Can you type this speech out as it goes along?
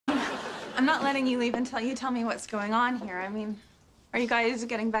I'm not letting you leave until you tell me what's going on here. I mean, are you guys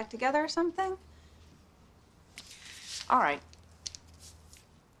getting back together or something? All right.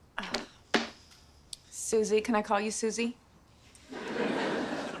 Susie, can I call you Susie?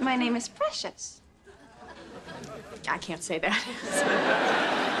 My name is Precious. I can't say that.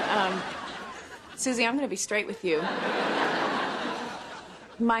 Susie, I'm going to be straight with you.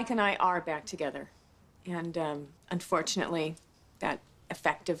 Mike and I are back together. And unfortunately, that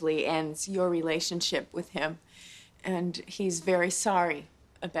effectively ends your relationship with him. And he's very sorry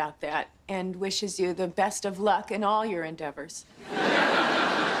about that and wishes you the best of luck in all your endeavors.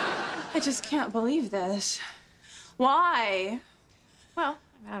 I just can't believe this. Why? Well,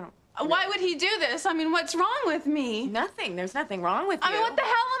 I don't... Why would he do this? I mean, what's wrong with me? Nothing. There's nothing wrong with you. I mean, what the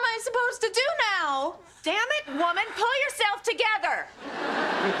hell am I supposed to do now? Damn it, woman, pull yourself together.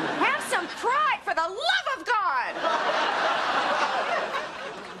 Have some pride, for the love of God.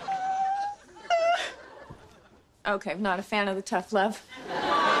 Okay, not a fan of the tough love.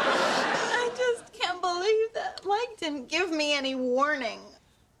 I just can't believe that Mike didn't give me any warning.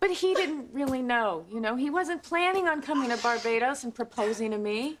 But he didn't really know, you know. He wasn't planning on coming to Barbados and proposing to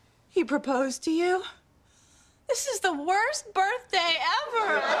me. He proposed to you? This is the worst birthday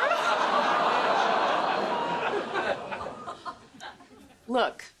ever.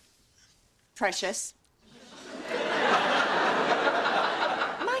 Look, Precious.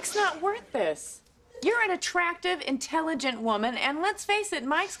 Mike's not worth this. You're an attractive, intelligent woman, and let's face it,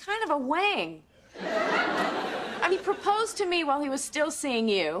 Mike's kind of a wang. I mean, he proposed to me while he was still seeing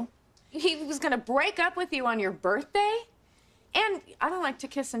you. He was gonna break up with you on your birthday. And I don't like to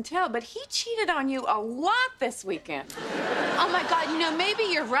kiss and tell, but he cheated on you a lot this weekend. Oh my God, you know, maybe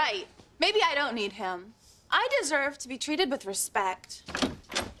you're right. Maybe I don't need him. I deserve to be treated with respect.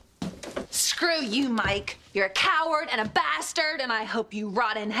 Screw you, Mike. You're a coward and a bastard, and I hope you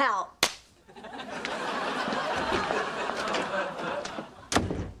rot in hell.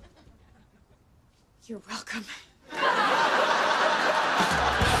 You're welcome.